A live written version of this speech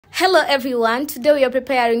Hello everyone, today we are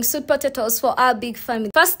preparing sweet potatoes for our big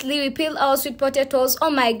family. Firstly, we peel our sweet potatoes.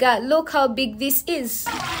 Oh my god, look how big this is.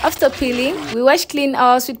 After peeling, we wash clean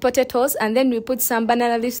our sweet potatoes and then we put some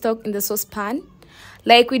banana leaf stock in the saucepan.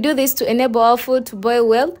 Like we do this to enable our food to boil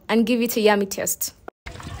well and give it a yummy taste.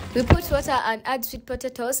 We put water and add sweet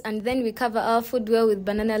potatoes and then we cover our food well with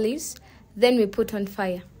banana leaves. Then we put on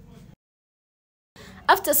fire.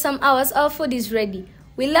 After some hours, our food is ready.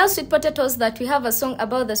 We love sweet potatoes that we have a song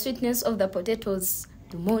about the sweetness of the potatoes.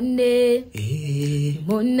 Lumone,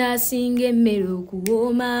 lumona singe mero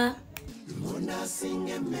kuoma. Lumona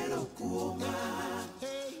singe mero kuoma.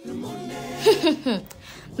 Lumone.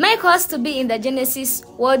 Michael has to be in the Genesis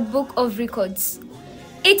World Book of Records,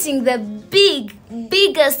 eating the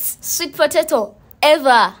biggest sweet potato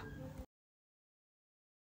ever.